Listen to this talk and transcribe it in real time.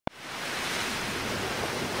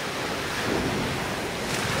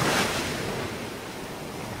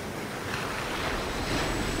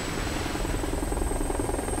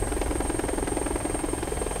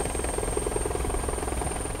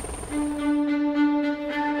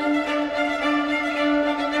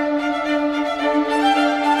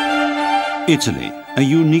Italy, a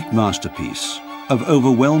unique masterpiece of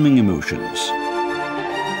overwhelming emotions.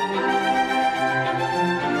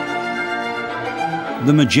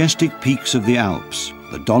 The majestic peaks of the Alps,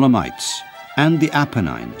 the Dolomites, and the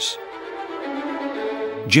Apennines.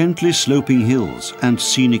 Gently sloping hills and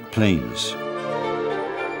scenic plains.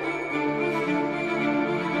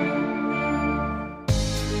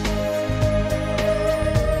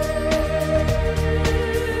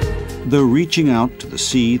 Though reaching out to the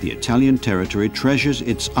sea, the Italian territory treasures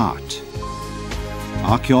its art,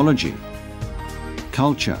 archaeology,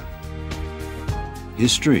 culture,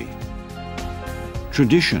 history,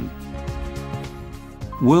 tradition,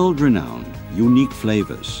 world-renowned, unique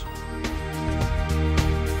flavors.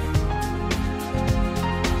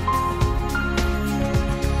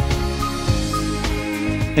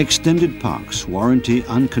 Extended parks warranty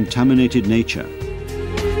uncontaminated nature.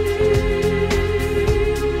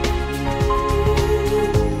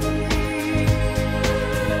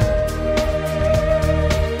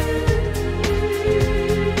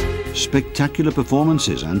 Spectacular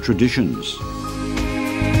performances and traditions.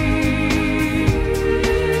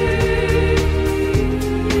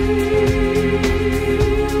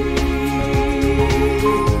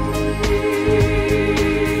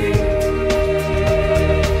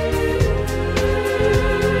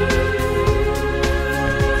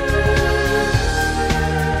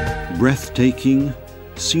 Breathtaking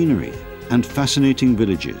scenery and fascinating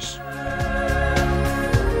villages.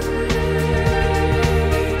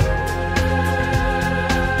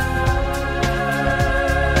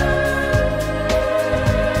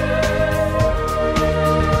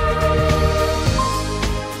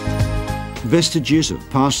 Vestiges of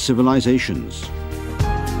past civilizations.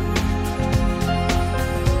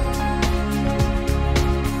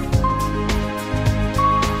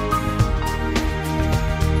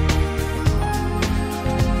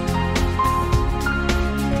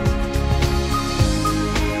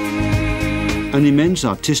 An immense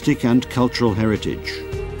artistic and cultural heritage.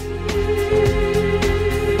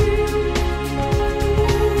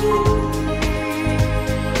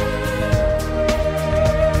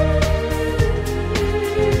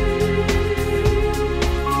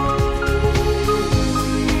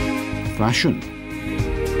 Fashion.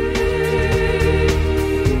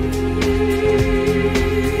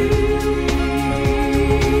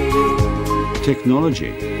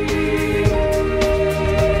 Technology.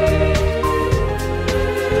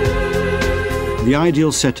 The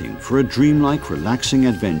ideal setting for a dreamlike, relaxing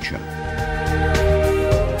adventure.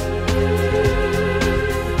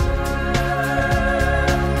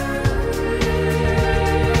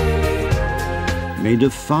 Made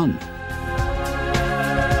of fun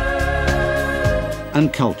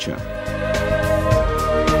and culture.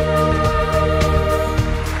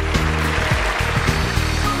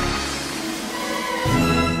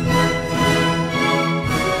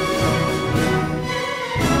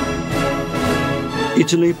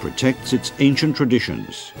 Italy protects its ancient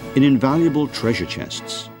traditions in invaluable treasure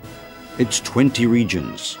chests. Its 20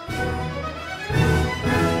 regions.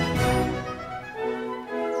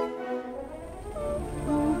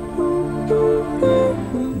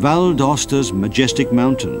 Val d'Aosta's majestic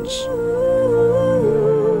mountains.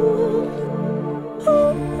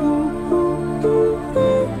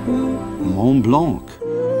 Mont Blanc.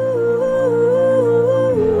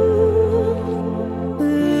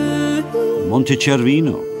 Monte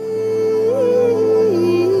Cervino.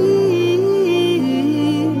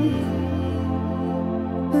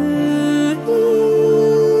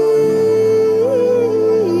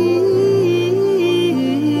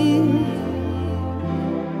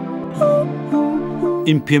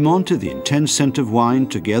 In Piemonte, the intense scent of wine,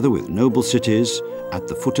 together with noble cities at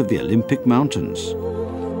the foot of the Olympic Mountains.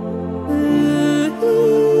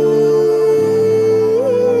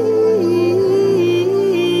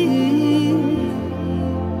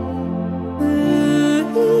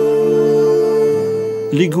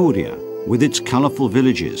 Liguria, with its colorful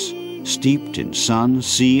villages, steeped in sun,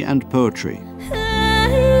 sea, and poetry.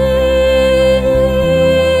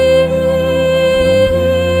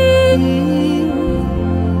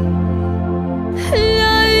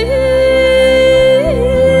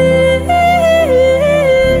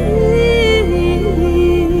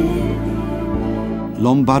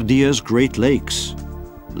 Lombardia's Great Lakes,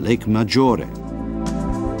 Lake Maggiore,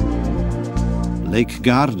 Lake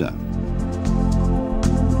Garda,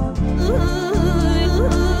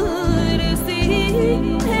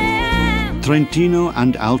 Trentino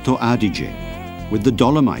and Alto Adige, with the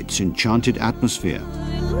Dolomites' enchanted atmosphere.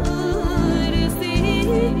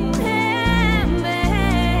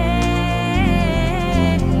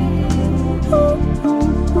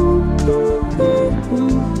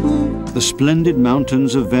 the splendid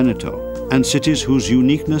mountains of Veneto, and cities whose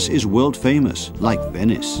uniqueness is world famous, like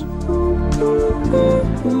Venice.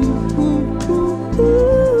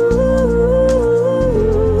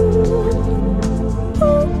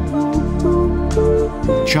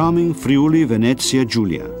 Charming Friuli Venezia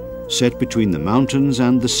Giulia, set between the mountains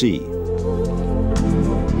and the sea.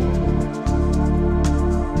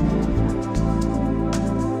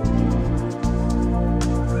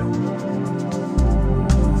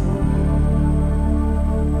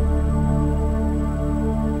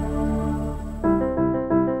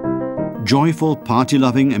 Joyful,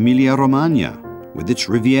 party-loving Emilia-Romagna, with its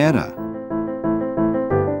Riviera.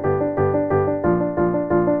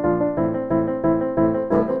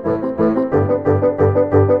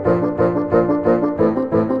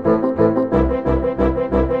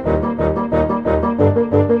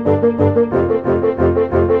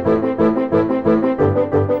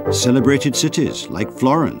 Celebrated cities like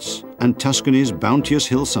Florence and Tuscany's bounteous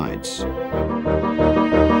hillsides.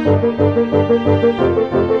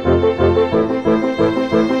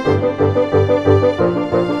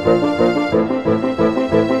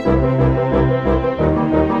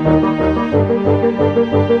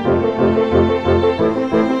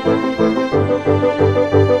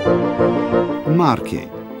 Marche,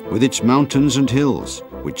 with its mountains and hills,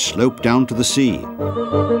 which slope down to the sea.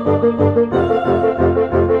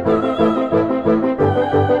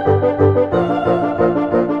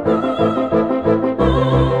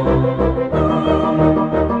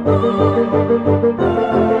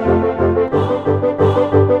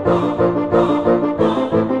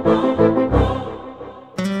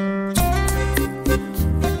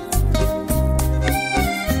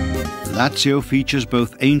 Lazio features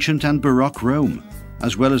both ancient and Baroque Rome,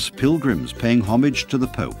 as well as pilgrims paying homage to the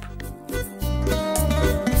Pope.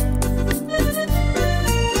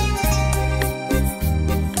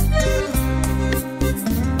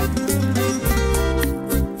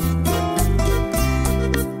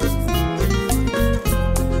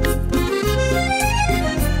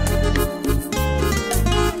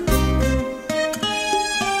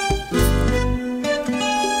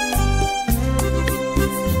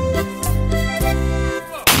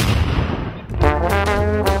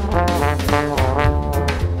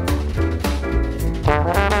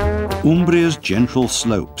 Umbria's gentle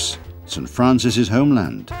slopes, St. Francis's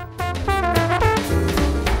homeland,